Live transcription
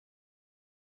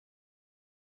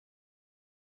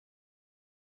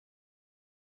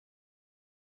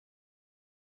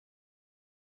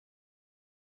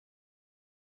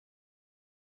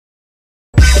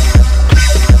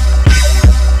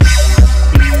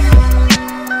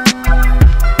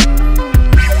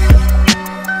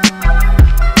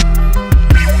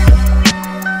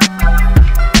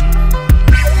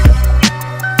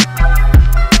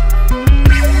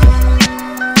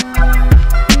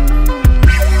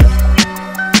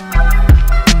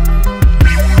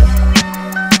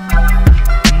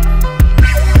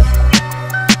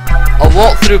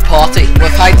through Partick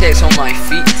with high techs on my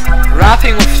feet,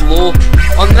 rapping with flow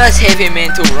on this heavy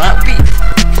mental rap beat.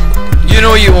 You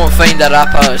know you won't find a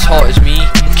rapper as hot as me.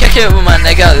 Kick it with my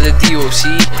nigga the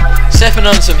DOC, sipping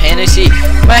on some Hennessy.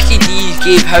 Mackie D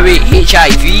gave Howie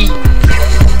HIV.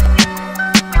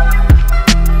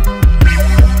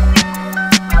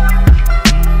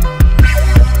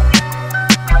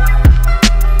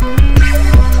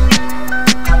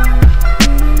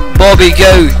 Bobby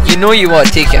Gow, you know you want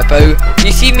to take it about.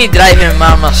 You see me driving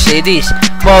my Mercedes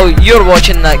while you're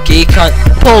watching that gay cunt,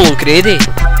 Paul O'Grady.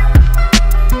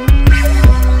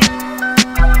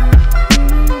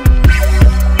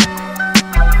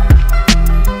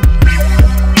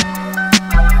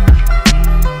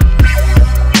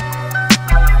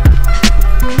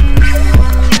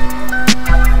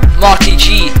 Marky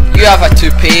G, you have a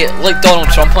toupee like Donald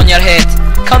Trump on your head.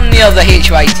 Come near the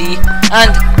HYT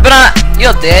and brah,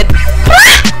 you're dead.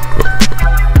 Brah!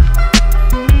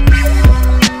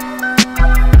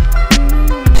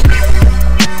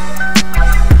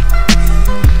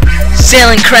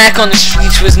 Selling crack on the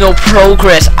streets was no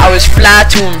progress. I was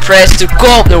flat too impressed to go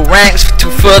up the ranks to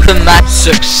further my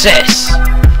success.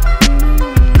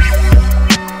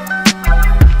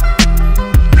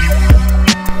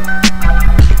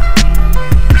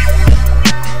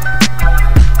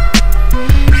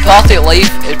 Partick life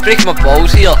is breaking my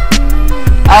balls here.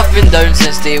 I've been down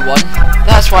since day one.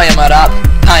 That's why I'm a rap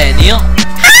pioneer.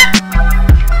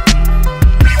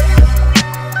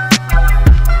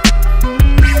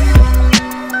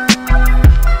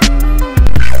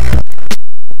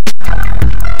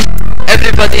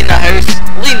 Everybody in the house,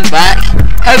 lean back.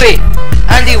 Howie,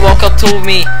 Andy Walker told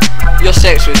me your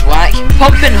sex was whack.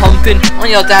 Pumping humping on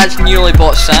your dad's newly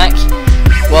bought sack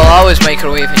while I was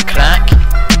microwaving crack.